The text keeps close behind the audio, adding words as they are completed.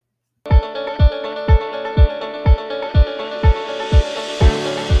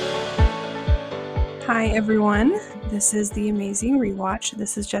everyone. This is The Amazing Rewatch.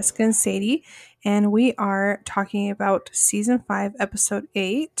 This is Jessica and Sadie, and we are talking about Season 5, Episode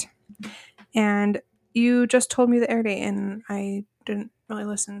 8. And you just told me the air date, and I didn't really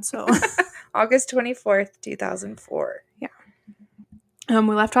listen, so... August 24th, 2004. Yeah.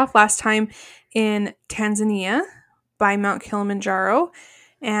 We left off last time in Tanzania by Mount Kilimanjaro,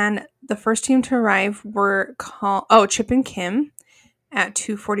 and the first team to arrive were Chip and Kim at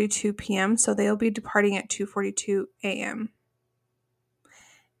 2:42 p.m., so they'll be departing at 2:42 a.m.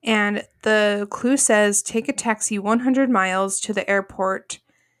 And the clue says, take a taxi 100 miles to the airport.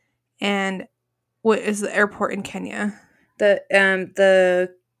 And what is the airport in Kenya? The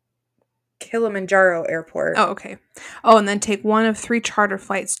Kilimanjaro airport. Oh, okay. Oh, and then take one of 3 charter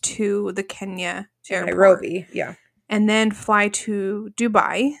flights to the Kenya airport. Nairobi, yeah. And then fly to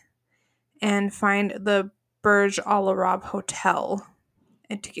Dubai and find the Burj Al Arab Hotel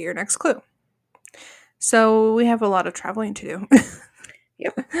and to get your next clue. So we have a lot of traveling to do.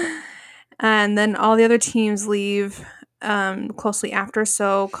 Yep. And then all the other teams leave closely after.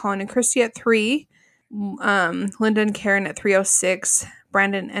 So Colin and Christy at 3, Linda and Karen at 3:06,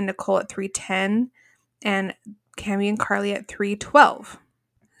 Brandon and Nicole at 3:10, and Cammie and Carly at 3:12.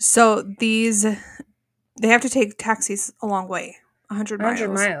 So they have to take taxis a long way, 100 miles.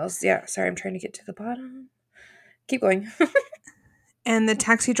 100 miles, yeah. Sorry, I'm trying to get to the bottom. Keep going. And the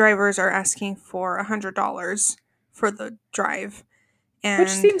taxi drivers are asking for $100 for the drive. And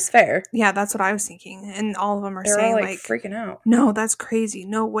which seems fair. Yeah, that's what I was thinking. And all of them are They're saying, all, freaking out. No, that's crazy.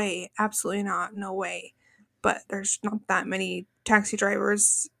 No way. Absolutely not. No way. But there's not that many taxi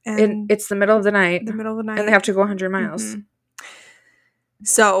drivers. And it's the middle of the night. And they have to go 100 miles. Mm-hmm.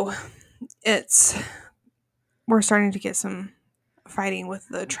 So we're starting to get some fighting with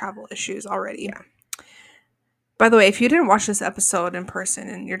the travel issues already. Yeah. By the way, if you didn't watch this episode in person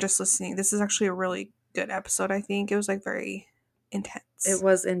and you're just listening, this is actually a really good episode, I think. It was very intense. It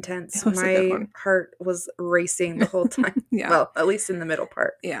was intense. My heart was racing the whole time. Yeah. Well, at least in the middle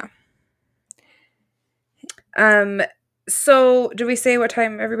part. Yeah. So do we say what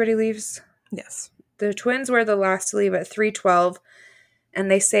time everybody leaves? Yes. The twins were the last to leave at 3:12, and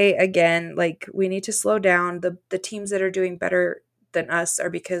they say again, we need to slow down. The teams that are doing better than us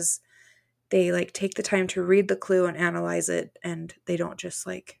are because they take the time to read the clue and analyze it, and they don't just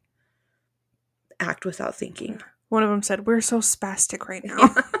act without thinking. One of them said, "We're so spastic right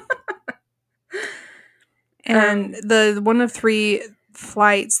now." And the one of 3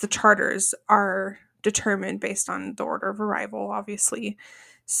 flights, the charters, are determined based on the order of arrival, obviously.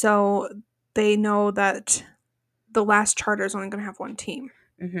 So they know that the last charter is only going to have 1 team.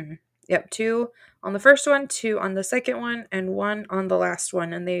 Mm-hmm. Yep, 2 on the first one, 2 on the second one, and 1 on the last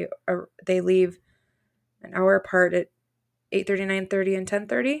one. And they leave an hour apart at 8:30, 9:30, and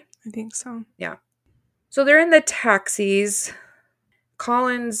 10:30. I think so. Yeah. So they're in the taxis.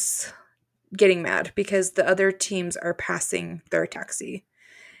 Colin's getting mad because the other teams are passing their taxi.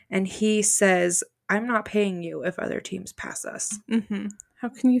 And he says, I'm not paying you if other teams pass us. Mm-hmm. How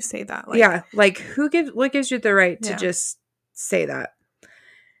can you say that? What gives you the right to just say that?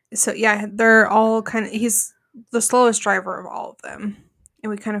 So, yeah, they're all he's the slowest driver of all of them. And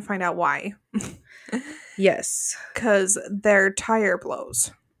we kind of find out why. Yes. Because their tire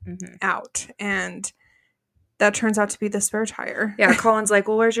blows out. And that turns out to be the spare tire. Yeah, Colin's like,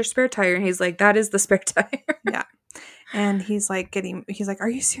 well, where's your spare tire? And he's like, that is the spare tire. Yeah. And he's like, are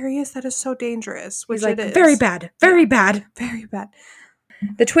you serious? That is so dangerous. Which he's like, it is. Very bad. Very bad. Very bad.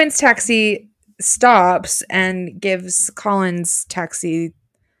 The twins' taxi stops and gives Colin's taxi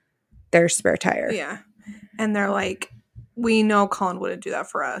their spare tire. Yeah. And they're like, we know Colin wouldn't do that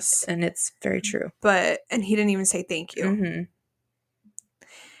for us. And it's very true. And he didn't even say thank you. Mm-hmm.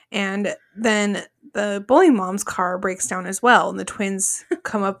 And then the bowling mom's car breaks down as well. And the twins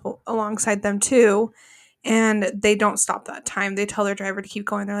come up alongside them too. And they don't stop that time. They tell their driver to keep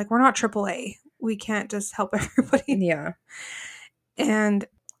going. They're like, we're not AAA. We can't just help everybody. Yeah. And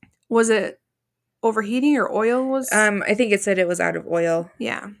was it overheating or oil was? I think it said it was out of oil.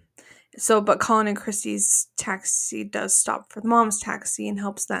 Yeah. So, but Colin and Christy's taxi does stop for the mom's taxi and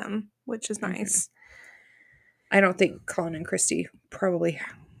helps them, which is nice. I don't think Colin and Christy probably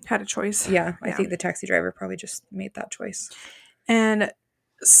had a choice. Yeah. I think the taxi driver probably just made that choice. And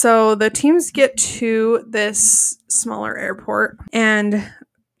so the teams get to this smaller airport, and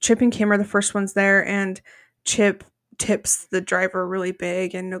Chip and Kim are the first ones there, and Chip tips the driver really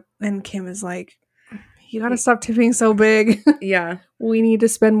big, and Kim is like, you gotta stop tipping so big. Yeah. We need to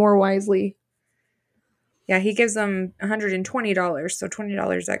spend more wisely. Yeah, he gives them $120, so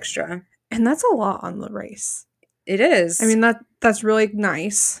 $20 extra. And that's a lot on the race. It is. I mean, that's really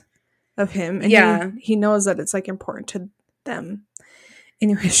nice. of him. And Yeah. he knows that it's like important to them.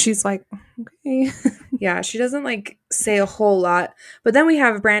 Anyway, she's like, okay. Yeah, she doesn't like say a whole lot. But then we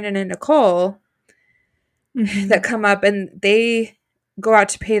have Brandon and Nicole Mhm. that come up, and they go out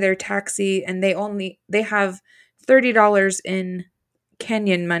to pay their taxi, and they have $30 in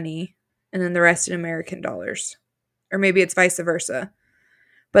Kenyan money and then the rest in American dollars. Or maybe it's vice versa.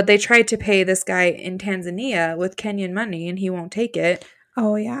 But they tried to pay this guy in Tanzania with Kenyan money, and he won't take it.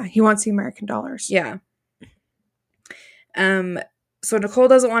 Oh, yeah. He wants the American dollars. Yeah. So Nicole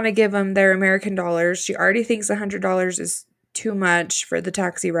doesn't want to give them their American dollars. She already thinks $100 is too much for the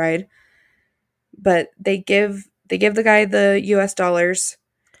taxi ride. But they give the guy the US dollars.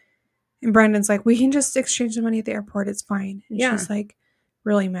 And Brandon's like, we can just exchange the money at the airport. It's fine. And Yeah. she's like,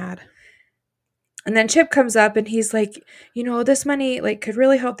 really mad. And then Chip comes up and he's like, you know, this money like could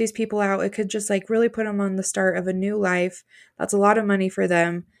really help these people out. It could just like really put them on the start of a new life. That's a lot of money for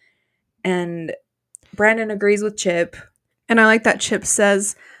them. And Brandon agrees with Chip. And I like that Chip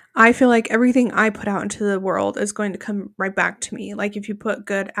says, I feel like everything I put out into the world is going to come right back to me. Like if you put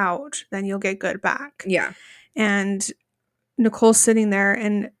good out, then you'll get good back. Yeah. And Nicole's sitting there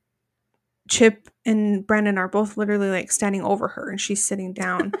and Chip and Brandon are both literally like standing over her and she's sitting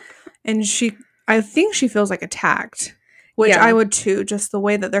down. And I think she feels like attacked, which Yeah. I would too, just the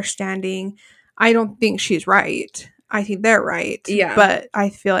way that they're standing. I don't think she's right. I think they're right. Yeah. But I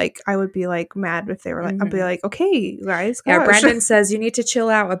feel like I would be like mad if they were like, I'd be like, okay, you guys. Yeah, gosh." Brandon says you need to chill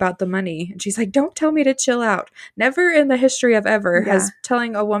out about the money. And she's like, don't tell me to chill out. Never in the history of ever Yeah. has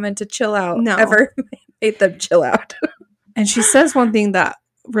telling a woman to chill out No. ever made them chill out. And she says one thing that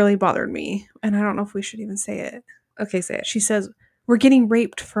really bothered me. And I don't know if we should even say it. Okay, say it. She says, we're getting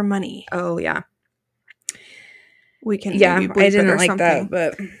raped for money. Oh, yeah. We can Yeah, maybe bleep I it didn't or like something. that,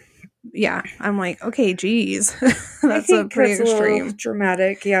 but Yeah, I'm like, okay, geez. I That's think pretty that's a little extreme.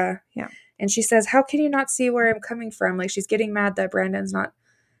 dramatic, yeah. Yeah. And she says, how can you not see where I'm coming from? Like, she's getting mad that Brandon's not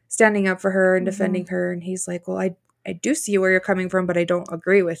standing up for her and defending her. And he's like, well, I do see where you're coming from, but I don't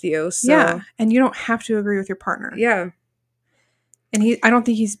agree with you. So, Yeah, and you don't have to agree with your partner. Yeah. And I don't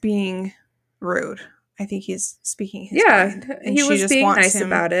think he's being rude. I think he's speaking his mind. And he she was just being wants nice him-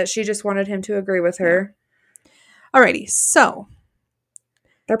 about it. She just wanted him to agree with her. Alrighty, so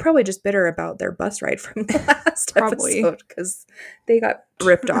They're probably just bitter about their bus ride from the last Probably. episode because they got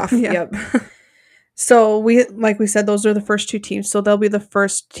ripped off. Yeah. Yep. So like we said, those are the first two teams. So they'll be the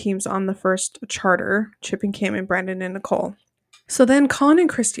first teams on the first charter, Chip and Kim and Brandon and Nicole. So then Colin and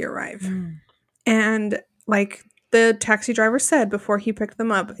Christy arrive. And like the taxi driver said before he picked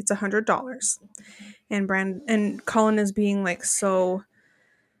them up, it's $100. And Colin is being like so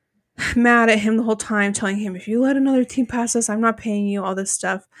mad at him the whole time, telling him, if you let another team pass us, I'm not paying you, all this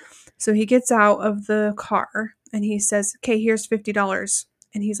stuff. So he gets out of the car and he says, okay, here's $50.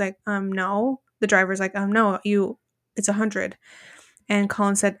 And he's like, no. The driver's like, no, it's 100. And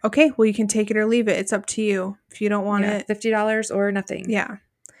Colin said, okay, well, you can take it or leave it. It's up to you. If you don't want it. $50 or nothing. Yeah.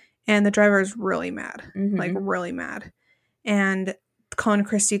 And the driver is really mad, Mhm. like really mad. And Colin and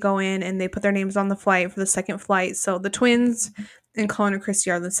Christy go in and they put their names on the flight for the second flight. So the twins and Colin and Christy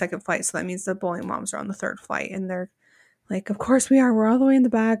are the second flight. So that means the bowling moms are on the third flight. And they're like, of course we are. We're all the way in the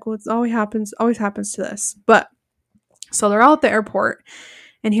back. What's always happens to this. But so they're all at the airport.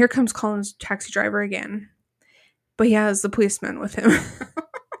 And here comes Colin's taxi driver again. But he has the policeman with him.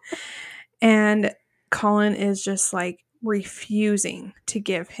 And Colin is just like refusing to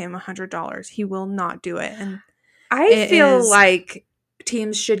give him $100. He will not do it. And I feel like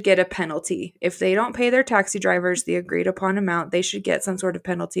teams should get a penalty. If they don't pay their taxi drivers the agreed upon amount, they should get some sort of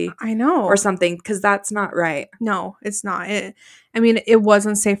penalty I know. or something because that's not right. No, it's not. I mean, it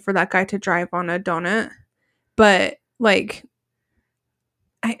wasn't safe for that guy to drive on a donut. But like,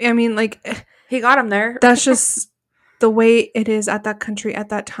 I mean, like, He got him there. that's just the way it is at that country at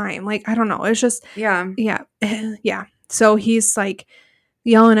that time. Like, I don't know. It's just, Yeah. yeah. So he's like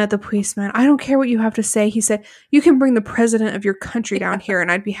yelling at the policeman. I don't care what you have to say. He said, you can bring the president of your country down here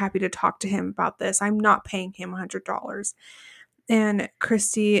and I'd be happy to talk to him about this. I'm not paying him $100. And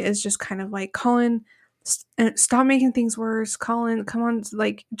Christy is just kind of like, Colin, stop making things worse. Colin, come on,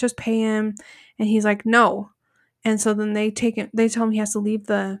 like, just pay him. And he's like, no. And so then they tell him he has to leave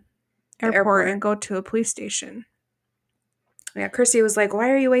the airport and go to a police station. Yeah, Christy was like, why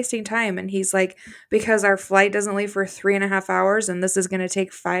are you wasting time? And he's like, because our flight doesn't leave for 3.5 hours and this is going to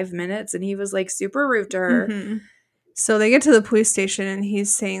take 5 minutes. And he was like super rude to her. Mm-hmm. So they get to the police station and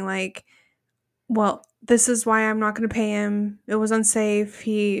he's saying like, well, this is why I'm not going to pay him. It was unsafe.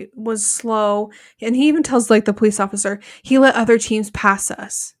 He was slow. And he even tells like the police officer, he let other teams pass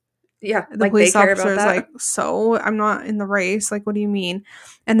us. Yeah, The like police they care officer about is that. like, so I'm not in the race. Like, what do you mean?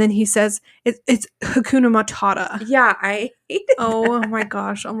 And then he says, it's Hakuna Matata. Yeah, I hated Oh that. my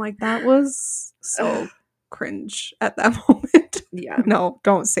gosh. I'm like, that was so cringe at that moment. Yeah. No,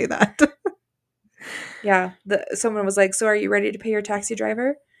 don't say that. Yeah. Someone was like, so are you ready to pay your taxi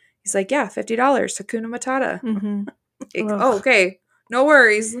driver? He's like, yeah, $50. Hakuna Matata. Mm-hmm. Like, oh, okay. No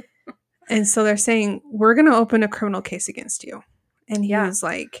worries. And so they're saying, we're going to open a criminal case against you. And he Yeah. was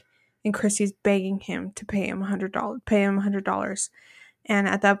like, and Chrissy's begging him to pay him $100. And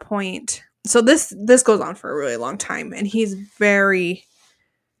at that point, so this goes on for a really long time. And he's very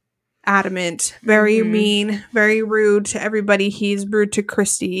adamant, very mean, very rude to everybody. He's rude to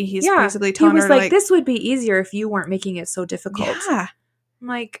Christy. He's basically telling her, like, this would be easier if you weren't making it so difficult. Yeah. I'm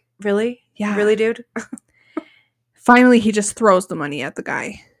like, really? Yeah. Really, dude? Finally, he just throws the money at the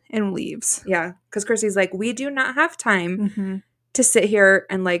guy and leaves. Yeah. Because Christy's like, we do not have time Mm-hmm. to sit here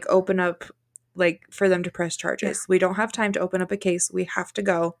and like open up, like for them to press charges. Yeah. We don't have time to open up a case. We have to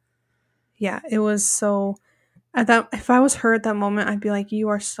go. Yeah. It was so... if I was her at that moment, I'd be like, you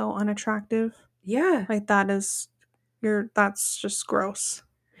are so unattractive. Yeah. Like, that's just gross.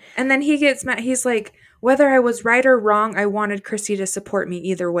 And then he gets mad. He's like, whether I was right or wrong, I wanted Christy to support me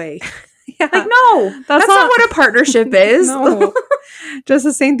either way. Yeah. Like, no, that's not what a partnership is. No. Just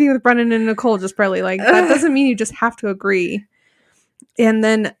the same thing with Brendan and Nicole, just probably like, that doesn't mean you just have to agree. And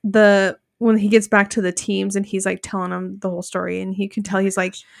then when he gets back to the teams and he's like telling them the whole story, and he can tell he's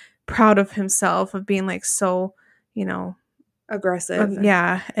like proud of himself of being like so, aggressive.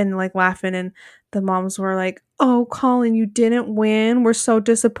 Yeah. And like laughing. And the moms were like, oh, Colin, you didn't win. We're so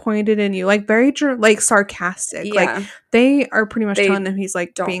disappointed in you. Like very like sarcastic. Yeah. Like they are pretty much telling him he's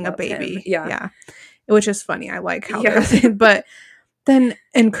like being a baby. Him. Yeah. Yeah. Which is funny. I like how they're saying, but then,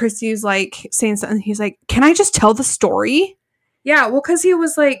 and Christy's like saying something. He's like, can I just tell the story? Yeah. Well, because he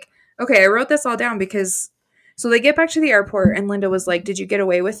was like, okay, I wrote this all down because, so they get back to the airport and Linda was like, did you get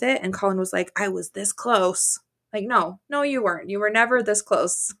away with it? And Colin was like, I was this close. Like, no, you weren't. You were never this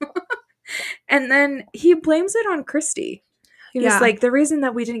close. And then he blames it on Christy. He was like, the reason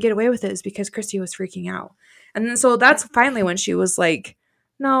that we didn't get away with it is because Christy was freaking out. And then so that's finally when she was like,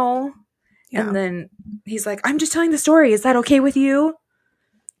 no. Yeah. And then he's like, I'm just telling the story. Is that okay with you?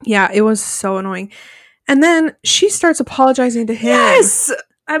 Yeah, it was so annoying. And then she starts apologizing to him. Yes!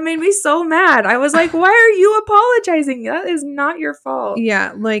 That made me so mad. I was like, why are you apologizing? That is not your fault.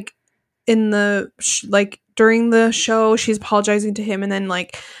 Yeah, like in the during the show, she's apologizing to him, and then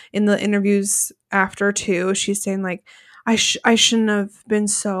like in the interviews after too, she's saying like, I shouldn't have been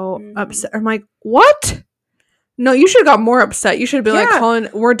so upset. I'm like, what? No, you should have got more upset. You should have been like, Colin,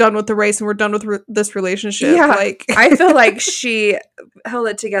 we're done with the race and we're done with this relationship. Yeah, like I feel like she held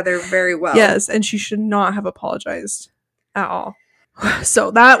it together very well. Yes, and she should not have apologized at all.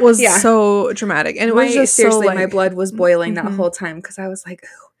 So that was so dramatic, and it was just seriously, so, like, my blood was boiling that whole time because I was like,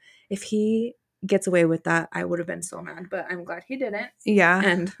 oh, if he gets away with that, I would have been so mad, but I'm glad he didn't. Yeah,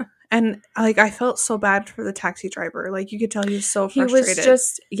 and like I felt so bad for the taxi driver. Like you could tell he was so frustrated. He was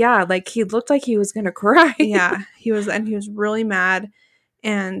just like he looked like he was gonna cry. Yeah, he was really mad,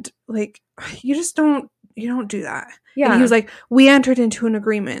 and like you don't do that. Yeah, and he was like, we entered into an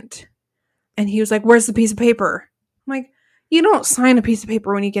agreement, and he was like, where's the piece of paper? I'm like, you don't sign a piece of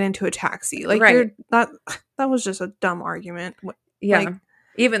paper when you get into a taxi. Like that was just a dumb argument. Yeah. Like,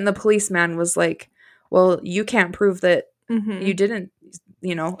 even the policeman was like, well, you can't prove that you didn't,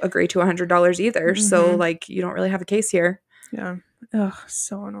 agree to $100 either. So like, you don't really have a case here. Yeah. Ugh,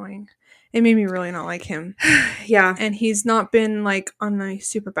 so annoying. It made me really not like him. Yeah. And he's not been like on the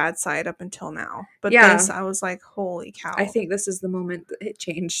super bad side up until now. But this, I was like, holy cow. I think this is the moment that it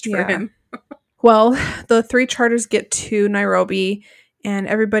changed for him. Well, the 3 charters get to Nairobi and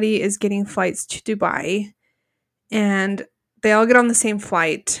everybody is getting flights to Dubai. And they all get on the same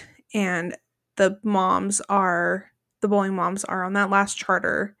flight. And the bowling moms are on that last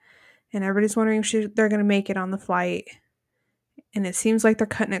charter. And everybody's wondering if they're going to make it on the flight. And it seems like they're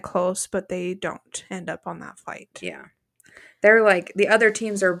cutting it close, but they don't end up on that flight. Yeah. They're like, the other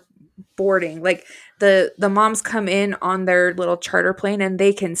teams are boarding. Like, the moms come in on their little charter plane and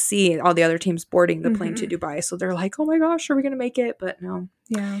they can see all the other teams boarding the plane to Dubai. So they're like, oh my gosh, are we going to make it? But no.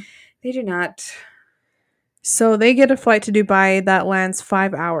 Yeah. They do not. So they get a flight to Dubai that lands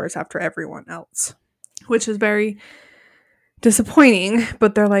 5 hours after everyone else, which is very disappointing,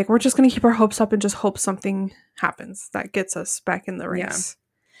 but they're like, we're just going to keep our hopes up and just hope something happens that gets us back in the race.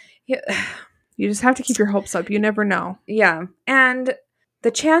 Yeah. You just have to keep your hopes up. You never know. Yeah. And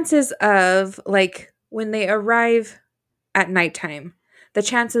the chances of, like, when they arrive at nighttime, the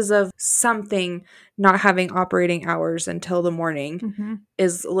chances of something not having operating hours until the morning Mm-hmm.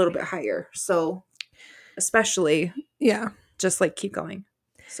 is a little bit higher. So especially Yeah. just like keep going.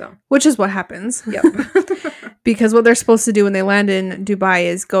 So Which is what happens. yep. Because what they're supposed to do when they land in Dubai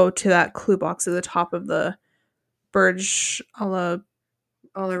is go to that clue box at the top of the Burj Al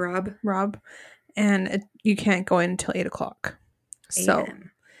Arab. and you can't go in until 8 o'clock. So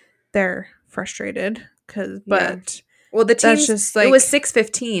they're frustrated but well, the teams, just like it was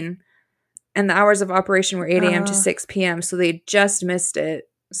 6:15 and the hours of operation were 8 a.m. to 6 p.m. So they just missed it.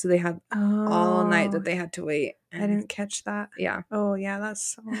 So they had all night that they had to wait. I didn't catch that. Yeah. Oh, yeah,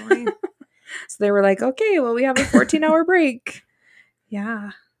 that's so annoying. So they were like, okay, well, we have a 14-hour break.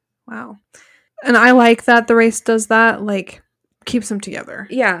 Yeah. Wow. And I like that the race does that, like, keeps them together.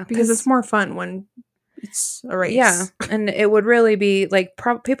 Yeah. Because it's more fun when it's a race. Yeah. And it would really be, like,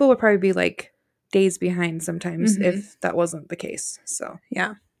 people would probably be, like, days behind sometimes if that wasn't the case. So.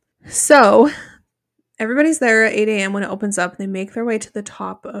 Yeah. So, everybody's there at 8 a.m. when it opens up. They make their way to the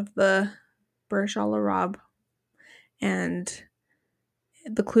top of the Burj Al Arab. And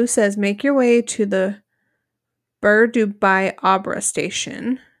the clue says, make your way to the Bur Dubai Abra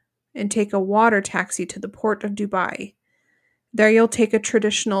station and take a water taxi to the port of Dubai. There you'll take a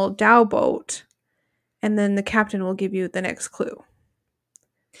traditional dhow boat, and then the captain will give you the next clue.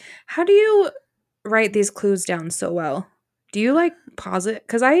 How do you write these clues down so well? Do you, like, pause it?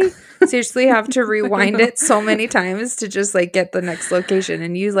 Because I seriously have to rewind it so many times to just, like, get the next location.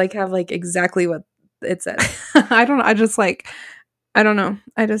 And you, like, have, like, exactly what it says. I don't know. I don't know.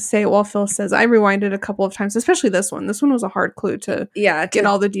 I just say it while Phil says. I rewinded a couple of times, especially this one. This one was a hard clue to get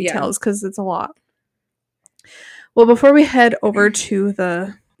all the details because it's a lot. Well, before we head over to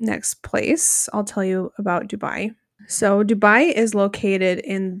the next place, I'll tell you about Dubai. So Dubai is located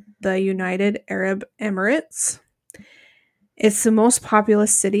in the United Arab Emirates. It's the most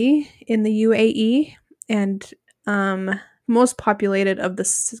populous city in the UAE and most populated of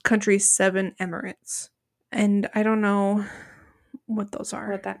the country's 7 emirates. And I don't know what those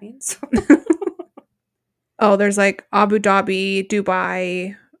are. What that means. Oh, there's like Abu Dhabi,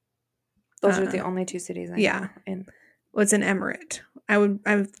 Dubai. Those are the only 2 cities I know. Well, it's an emirate. I'm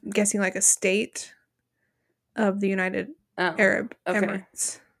guessing like a state of the United Arab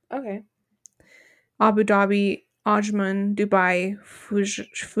Emirates. Okay. Abu Dhabi, Ajman, Dubai,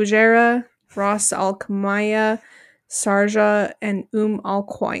 Fujairah, Ras Al Khaimah, Sharjah, and Al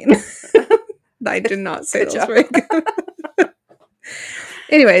Quwain. I did not say those right.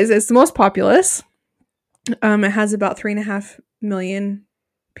 Anyways, it's the most populous. It has about 3.5 million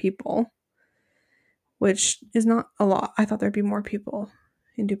people, which is not a lot. I thought there'd be more people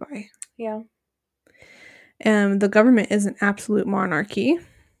in Dubai. Yeah. The government is an absolute monarchy.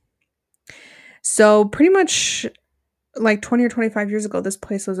 So pretty much like 20 or 25 years ago, this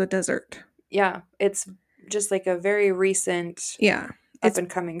place was a desert. Yeah. It's just like a very recent up and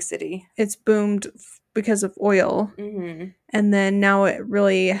coming city. It's boomed because of oil. Mm-hmm. And then now it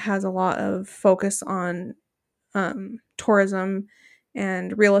really has a lot of focus on tourism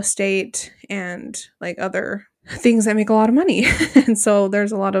and real estate and like other things that make a lot of money. And so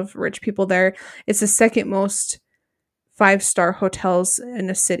there's a lot of rich people there. It's the second most 5-star hotels in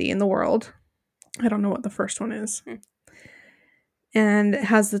a city in the world. I don't know what the first one is. And it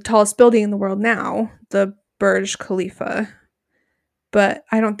has the tallest building in the world now, the Burj Khalifa. But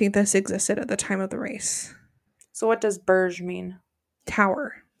I don't think this existed at the time of the race. So what does Burj mean?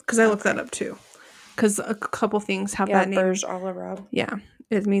 Tower. Because I looked that up too. Because a couple things have that name. Burj Al Arab. Yeah,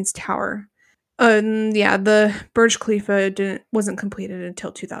 it means tower. The Burj Khalifa wasn't completed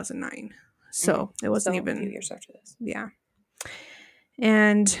until 2009. So it wasn't even a few years after this. Yeah.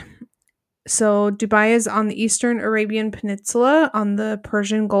 And so Dubai is on the Eastern Arabian Peninsula on the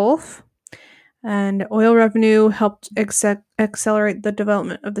Persian Gulf. And oil revenue helped accelerate the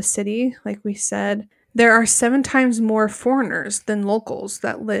development of the city, like we said. There are 7 times more foreigners than locals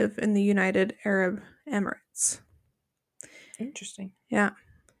that live in the United Arab Emirates. Interesting. Yeah.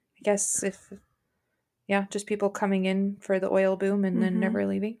 I guess just people coming in for the oil boom and then never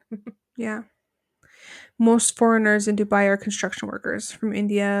leaving. Yeah. Most foreigners in Dubai are construction workers from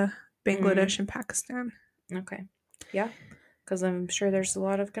India, Bangladesh, and Pakistan. Okay. Yeah. Because I'm sure there's a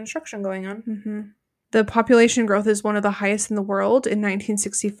lot of construction going on. Mm-hmm. The population growth is one of the highest in the world. In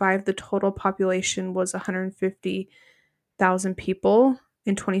 1965, the total population was 150,000 people.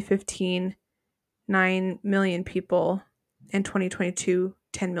 In 2015, 9 million people. In 2022,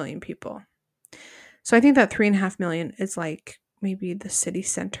 10 million people. So I think that 3.5 million is like maybe the city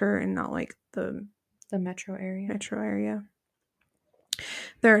center and not like the metro area.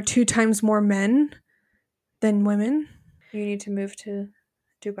 There are 2 times more men than women. You need to move to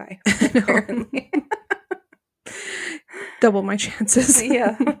Dubai, No. apparently. Double my chances.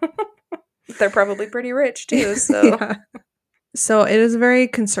 Yeah. They're probably pretty rich too, so. Yeah. So it is a very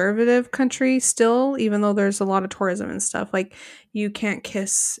conservative country still, even though there's a lot of tourism and stuff. Like, you can't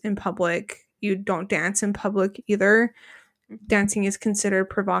kiss in public. You don't dance in public either. Dancing is considered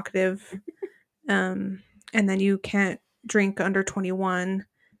provocative. And then you can't drink under 21,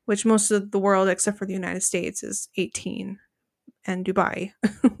 which most of the world, except for the United States, is 18. And Dubai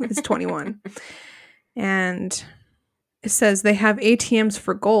is 21. And it says they have ATMs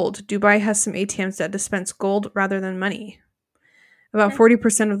for gold. Dubai has some ATMs that dispense gold rather than money. About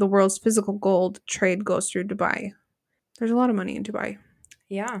 40% of the world's physical gold trade goes through Dubai. There's a lot of money in Dubai.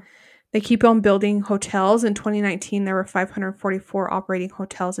 Yeah. They keep on building hotels. In 2019, there were 544 operating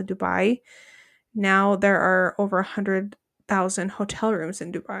hotels in Dubai. Now there are over 100,000 hotel rooms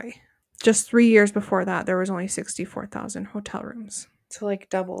in Dubai. Just 3 years before that, there was only 64,000 hotel rooms. So like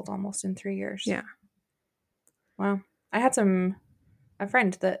doubled almost in 3 years. Yeah. Wow. I had a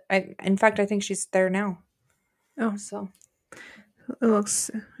friend that in fact, I think she's there now. Oh, So it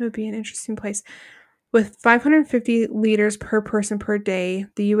would be an interesting place. With 550 liters per person per day,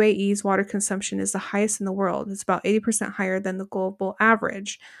 the UAE's water consumption is the highest in the world. It's about 80% higher than the global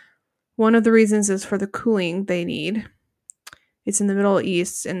average. One of the reasons is for the cooling they need. It's in the Middle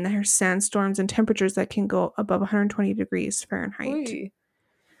East, and there's sandstorms and temperatures that can go above 120 degrees Fahrenheit. Oy.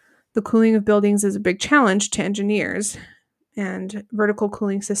 The cooling of buildings is a big challenge to engineers, and vertical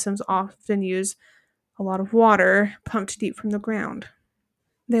cooling systems often use a lot of water pumped deep from the ground.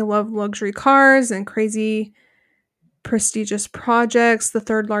 They love luxury cars and crazy, prestigious projects. The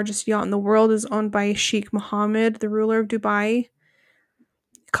third largest yacht in the world is owned by Sheikh Mohammed, the ruler of Dubai.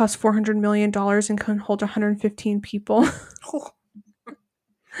 It costs $400 million and can hold 115 people.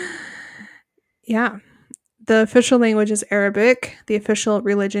 Yeah. The official language is Arabic. The official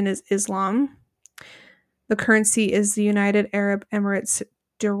religion is Islam. The currency is the United Arab Emirates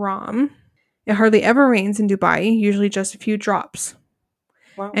dirham. It hardly ever rains in Dubai, usually just a few drops.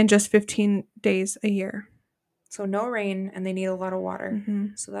 Wow. And just 15 days a year. So no rain, and they need a lot of water. Mm-hmm.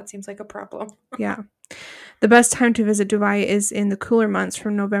 So that seems like a problem. Yeah. The best time to visit Dubai is in the cooler months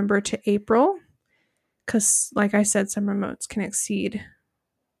from November to April. Because, like I said, summer months can exceed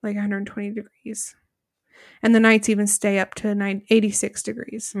like 120 degrees. And the nights even stay up to 86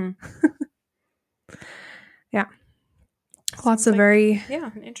 degrees. Yeah. Lots of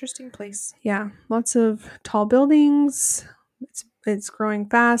an interesting place. Yeah, lots of tall buildings. It's growing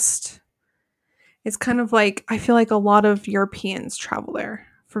fast. It's kind of like, I feel like a lot of Europeans travel there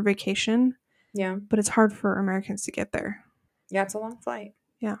for vacation. Yeah. But it's hard for Americans to get there. Yeah, it's a long flight.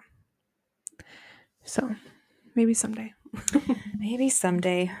 Yeah. So, maybe someday. Maybe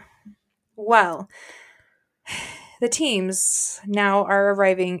someday. Well, the teams now are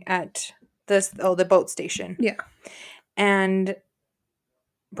arriving at the boat station. Yeah. And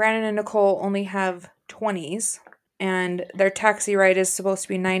Brandon and Nicole only have 20s, and their taxi ride is supposed to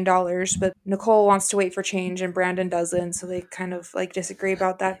be $9, but Nicole wants to wait for change and Brandon doesn't, so they kind of like disagree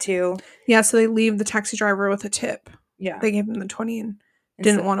about that too. Yeah, so they leave the taxi driver with a tip. Yeah. They gave him the 20 and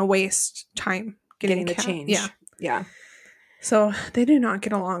didn't want to waste time getting the change. Yeah. Yeah. So they do not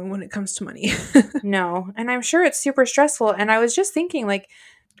get along when it comes to money. No. And I'm sure it's super stressful. And I was just thinking, like,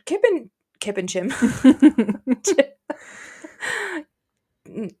 Kip and Chim.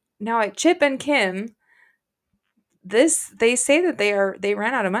 Now, Chip and Kim, they say that they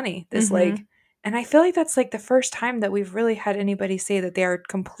ran out of money this leg. And I feel like that's like the first time that we've really had anybody say that they are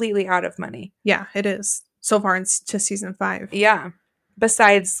completely out of money. Yeah, it is. So far into season 5. Yeah.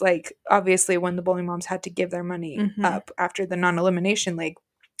 Besides, like, obviously when the Bowling Moms had to give their money up after the non-elimination leg.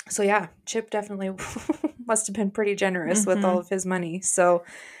 So yeah, Chip definitely must have been pretty generous with all of his money. So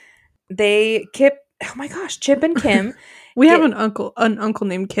Chip and Kim. We have an uncle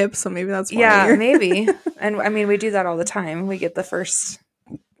named Kip, so maybe that's why. Yeah, maybe. And I mean, we do that all the time. We get the first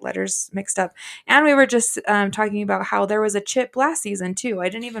letters mixed up. And we were just talking about how there was a Chip last season too. I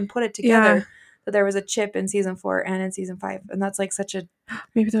didn't even put it together that there was a Chip in season 4 and in season 5. And that's like such a...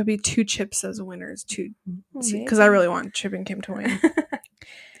 Maybe there'll be 2 Chips as winners, because I really want Chip and Kim to win.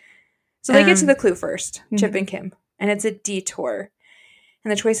 So they get to the clue first, Chip and Kim. And it's a detour.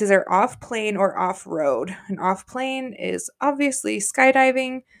 And the choices are off-plane or off-road. And off-plane is obviously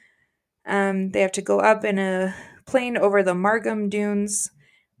skydiving. They have to go up in a plane over the Margam Dunes.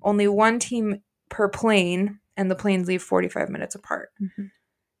 Only one team per plane, and the planes leave 45 minutes apart.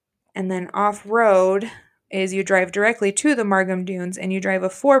 And then off-road is you drive directly to the Margam Dunes, and you drive a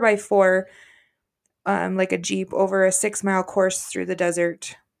 4x4, like a Jeep, over a 6-mile course through the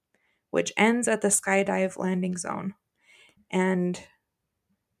desert, which ends at the skydive landing zone. And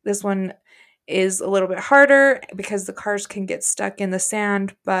This one is a little bit harder because the cars can get stuck in the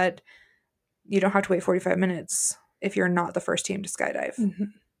sand, but you don't have to wait 45 minutes if you're not the first team to skydive. Mm-hmm.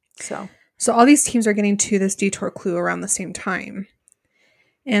 So all these teams are getting to this detour clue around the same time.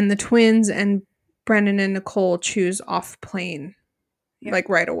 And the twins and Brandon and Nicole choose off plane, like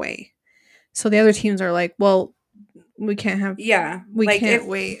right away. So the other teams are like, well, we can't have. Yeah. We can't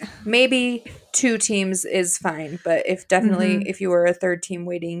wait. Maybe 2 teams is fine. But if you were a third team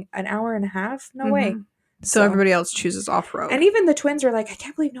waiting an hour and a half, no way. So everybody else chooses off-road. And even the twins are like, I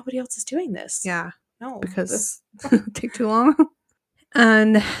can't believe nobody else is doing this. Yeah. No. Because it take too long.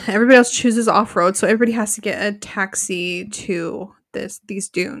 And everybody else chooses off-road. So everybody has to get a taxi to these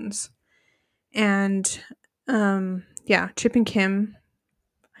dunes. And Chip and Kim,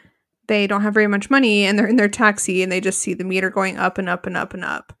 they don't have very much money, and they're in their taxi, and they just see the meter going up and up and up and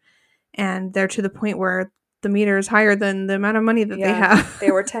up. And they're to the point where the meter is higher than the amount of money that they have.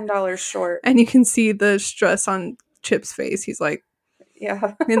 They were $10 short. And you can see the stress on Chip's face. He's like,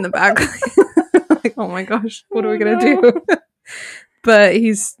 in the back. Like, oh my gosh, what are we going to do? But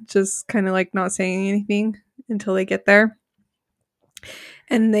he's just kind of like not saying anything until they get there.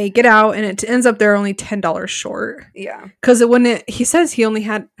 And they get out, and it ends up they're only $10 short. Yeah. Because he says he only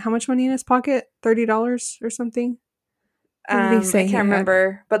had how much money in his pocket? $30 or something? I can't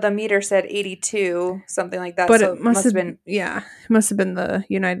remember, but the meter said 82, something like that. But so it must have been, it must have been the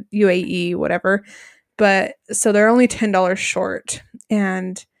UAE, whatever. But so they're only $10 short,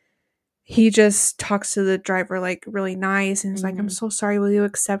 and he just talks to the driver like really nice, and he's like, "I'm so sorry. Will you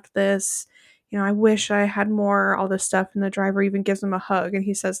accept this? You know, I wish I had more, all this stuff." And the driver even gives him a hug, and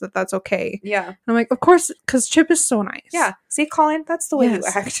he says that that's okay. Yeah. And I'm like, of course, because Chip is so nice. Yeah. See, Colin, that's the way you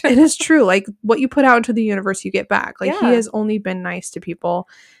act. It is true. Like, what you put out into the universe, you get back. Like, he has only been nice to people.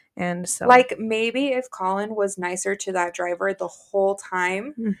 And so, like, maybe if Colin was nicer to that driver the whole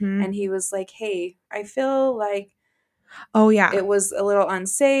time, and he was like, hey, I feel like it was a little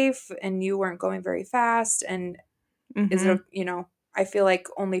unsafe, and you weren't going very fast, and is it, I feel like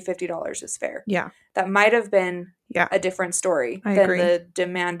only $50 is fair. Yeah. That might have been a different story than the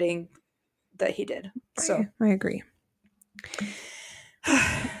demanding that he did. So I agree.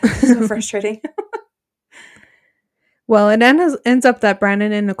 So frustrating. Well, it ends up that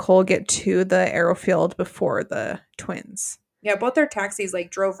Brandon and Nicole get to the aerofield before the twins. Yeah, both their taxis like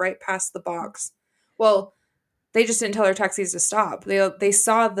drove right past the box. Well, they just didn't tell their taxis to stop. They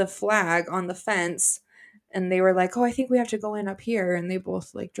saw the flag on the fence, and they were like, "Oh, I think we have to go in up here." And they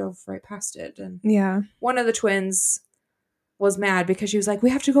both like drove right past it. And one of the twins was mad because she was like, "We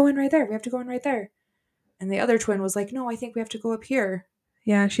have to go in right there. We have to go in right there." And the other twin was like, "No, I think we have to go up here."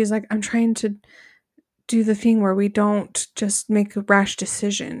 Yeah, she's like, "I'm trying to do the thing where we don't just make a rash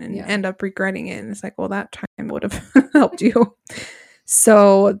decision and end up regretting it." And it's like, well, that time would have helped you.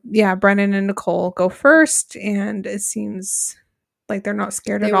 So, Brandon and Nicole go first, and it seems like they're not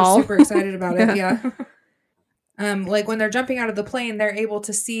scared at all. They were super excited about it, like when they're jumping out of the plane, they're able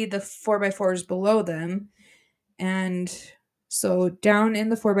to see the 4x4s below them. And so down in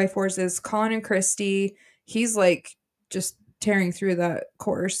the 4x4s is Colin and Christy. He's like just tearing through that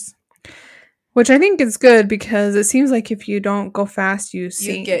course. Which I think is good, because it seems like if you don't go fast, you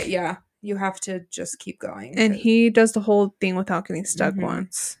sink. You have to just keep going. And he does the whole thing without getting stuck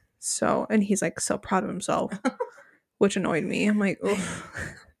once. So, and he's like so proud of himself, which annoyed me. I'm like,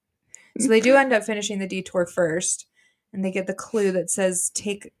 oof. So they do end up finishing the detour first, and they get the clue that says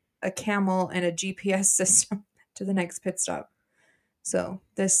take a camel and a GPS system to the next pit stop. So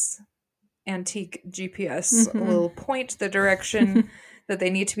this antique GPS will point the direction that they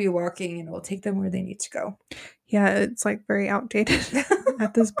need to be walking, and it will take them where they need to go. Yeah, it's like very outdated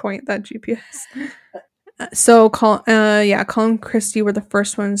at this point, that GPS. So Colin and Christy were the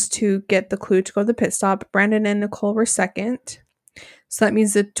first ones to get the clue to go to the pit stop. Brandon and Nicole were second. So that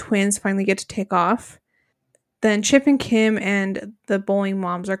means the twins finally get to take off. Then Chip and Kim and the bowling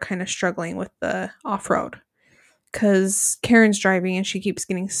moms are kind of struggling with the off-road, because Karen's driving and she keeps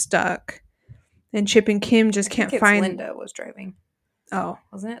getting stuck. And Chip and Kim just can't find... Linda was driving. Oh.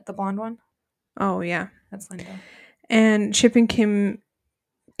 Wasn't it? The blonde one? Oh, yeah. That's Linda. And Chip and Kim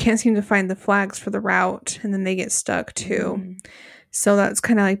can't seem to find the flags for the route, and then they get stuck too. So that's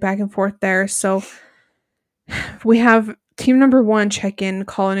kind of like back and forth there. So we have team number 1 check in,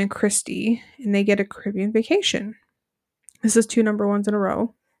 Colin and Christy, and they get a Caribbean vacation. This is 2 number 1s in a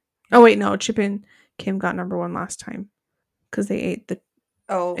row. Oh, wait, no. Chip and Kim got number 1 last time because they ate the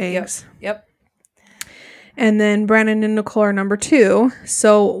eggs. Yep. And then Brandon and Nicole are number 2.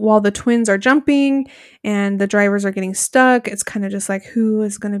 So while the twins are jumping and the drivers are getting stuck, it's kind of just like, who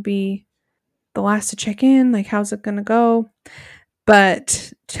is going to be the last to check in? Like, how's it going to go?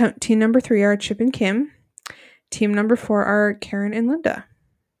 But team number 3 are Chip and Kim. Team number 4 are Karen and Linda.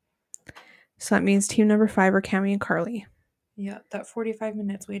 So that means team number 5 are Cammie and Carly. Yeah, that 45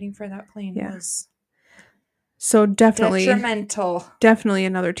 minutes waiting for that plane was so definitely detrimental. Definitely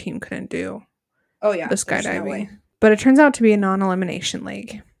another team couldn't do the skydiving. No way. But it turns out to be a non-elimination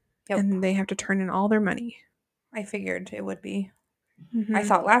leg. Yep. And they have to turn in all their money. I figured it would be. Mm-hmm. I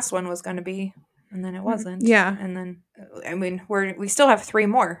thought last one was going to be, and then it wasn't. Yeah. And then, I mean, we still have 3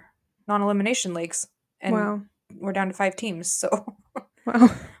 more non-elimination legs. And we're down to 5 teams, so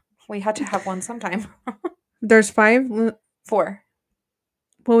we had to have one sometime. There's 5? 4.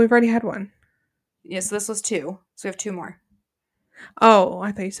 Well, we've already had one. Yeah, so this was 2. So we have 2 more. Oh,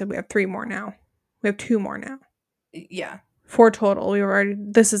 I thought you said we have 3 more now. We have 2 more now. Yeah. 4 total.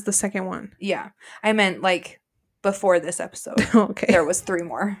 This is the second one. Yeah. I meant like before this episode. Okay. There was 3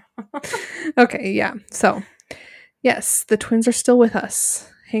 more. Okay, yeah. So, yes, the twins are still with us,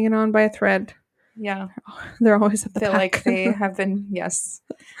 hanging on by a thread. Yeah. They're always at the feel back. Like they have been, yes.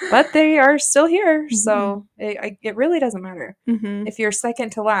 But they are still here, so it really doesn't matter. Mm-hmm. If you're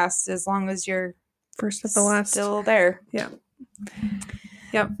second to last, as long as you're first of the last. Still there. Yeah.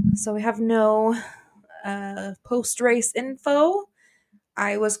 Yep. So we have no post-race info.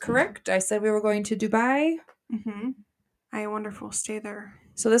 I was correct. I said we were going to Dubai. Mm-hmm. I wonder if we'll stay there.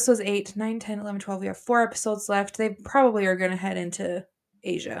 So this was 8, 9, 10, 11, 12. We have 4 episodes left. They probably are going to head into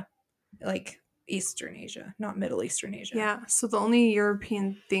Asia. Like Eastern Asia, not Middle Eastern Asia. Yeah. So the only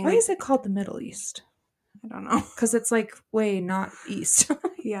European thing... Why is it called the Middle East? I don't know. Because it's like way not east.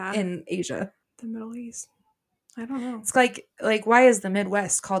 Yeah. In Asia. The Middle East. I don't know. It's like why is the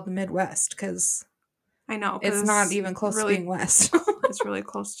Midwest called the Midwest? Because I know. It's not even close to being west. It's really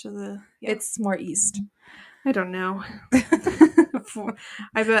close to the... Yeah. It's more east. I don't know.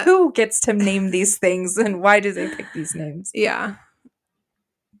 I bet... Who gets to name these things and why do they pick these names? Yeah.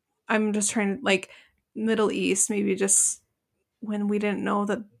 I'm just trying to, like, Middle East, maybe just when we didn't know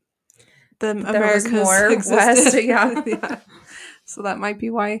that the Americas more existed. West, yeah. Yeah. So that might be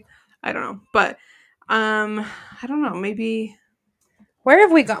why. I don't know. But, I don't know. Maybe... Where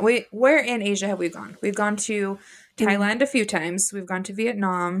have we gone? Where in Asia have we gone? We've gone to Thailand a few times. We've gone to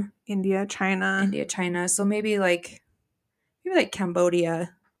Vietnam. India, China. So maybe like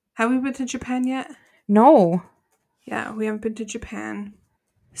Cambodia. Have we been to Japan yet? No. Yeah, we haven't been to Japan.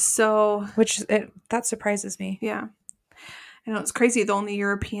 So... that surprises me. Yeah. I know, it's crazy. The only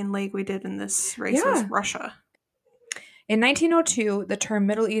European leg we did in this race was Russia. In 1902, the term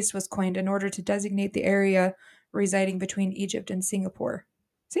Middle East was coined in order to designate the area residing between Egypt and Singapore.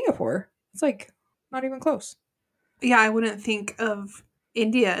 Singapore? It's like not even close. Yeah, I wouldn't think of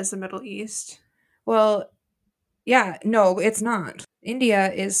India as the Middle East. Well, yeah, no, it's not. India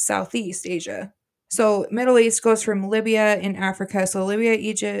is Southeast Asia. So Middle East goes from Libya in Africa, so Libya,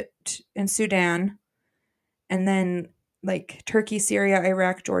 Egypt, and Sudan, and then like Turkey, Syria,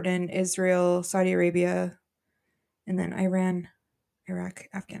 Iraq, Jordan, Israel, Saudi Arabia, and then Iran, Iraq,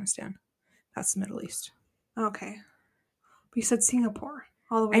 Afghanistan. That's the Middle East. Okay. But you said Singapore.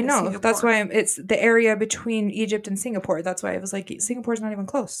 All the way I to know. Singapore. That's why it's the area between Egypt and Singapore. That's why I was like, Singapore's not even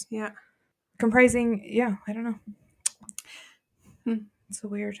close. Yeah. Comprising, I don't know. It's so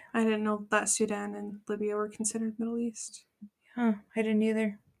weird. I didn't know that Sudan and Libya were considered Middle East. Huh, I didn't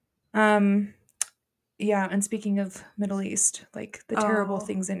either. Yeah, and speaking of Middle East, like the terrible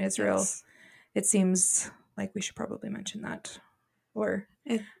things in Israel, It seems like we should probably mention that. Or,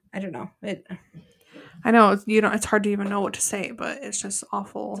 I don't know. I know, it's hard to even know what to say, but it's just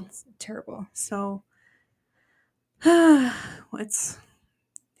awful. It's terrible. So, it's,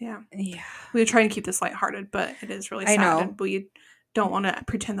 yeah. We try and keep this lighthearted, but it is really sad. I know. And we don't want to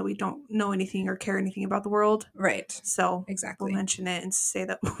pretend that we don't know anything or care anything about the world. Right. So, exactly. We'll mention it and say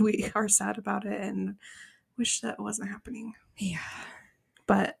that we are sad about it and wish that wasn't happening. Yeah.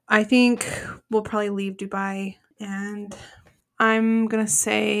 But I think we'll probably leave Dubai, and I'm going to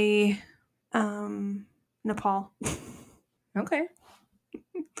say Nepal. Okay.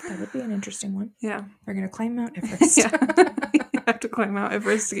 That would be an interesting one. Yeah. We're going to climb Mount Everest. Yeah. You have to climb Mount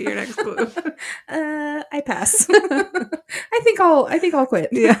Everest to get your next clue. I pass. I think I'll quit.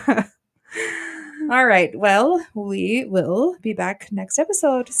 Yeah. All right. Well, we will be back next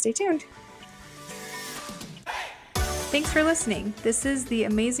episode. Stay tuned. Thanks for listening. This is the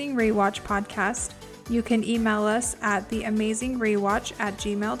Amazing Rewatch podcast. You can email us at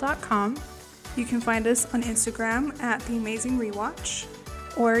theamazingrewatch@gmail.com. You can find us on Instagram at The Amazing Rewatch.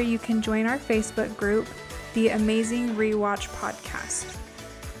 Or you can join our Facebook group, The Amazing Rewatch Podcast.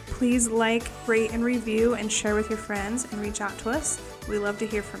 Please like, rate, and review, and share with your friends, and reach out to us. We love to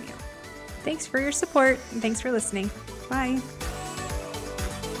hear from you. Thanks for your support, and thanks for listening. Bye.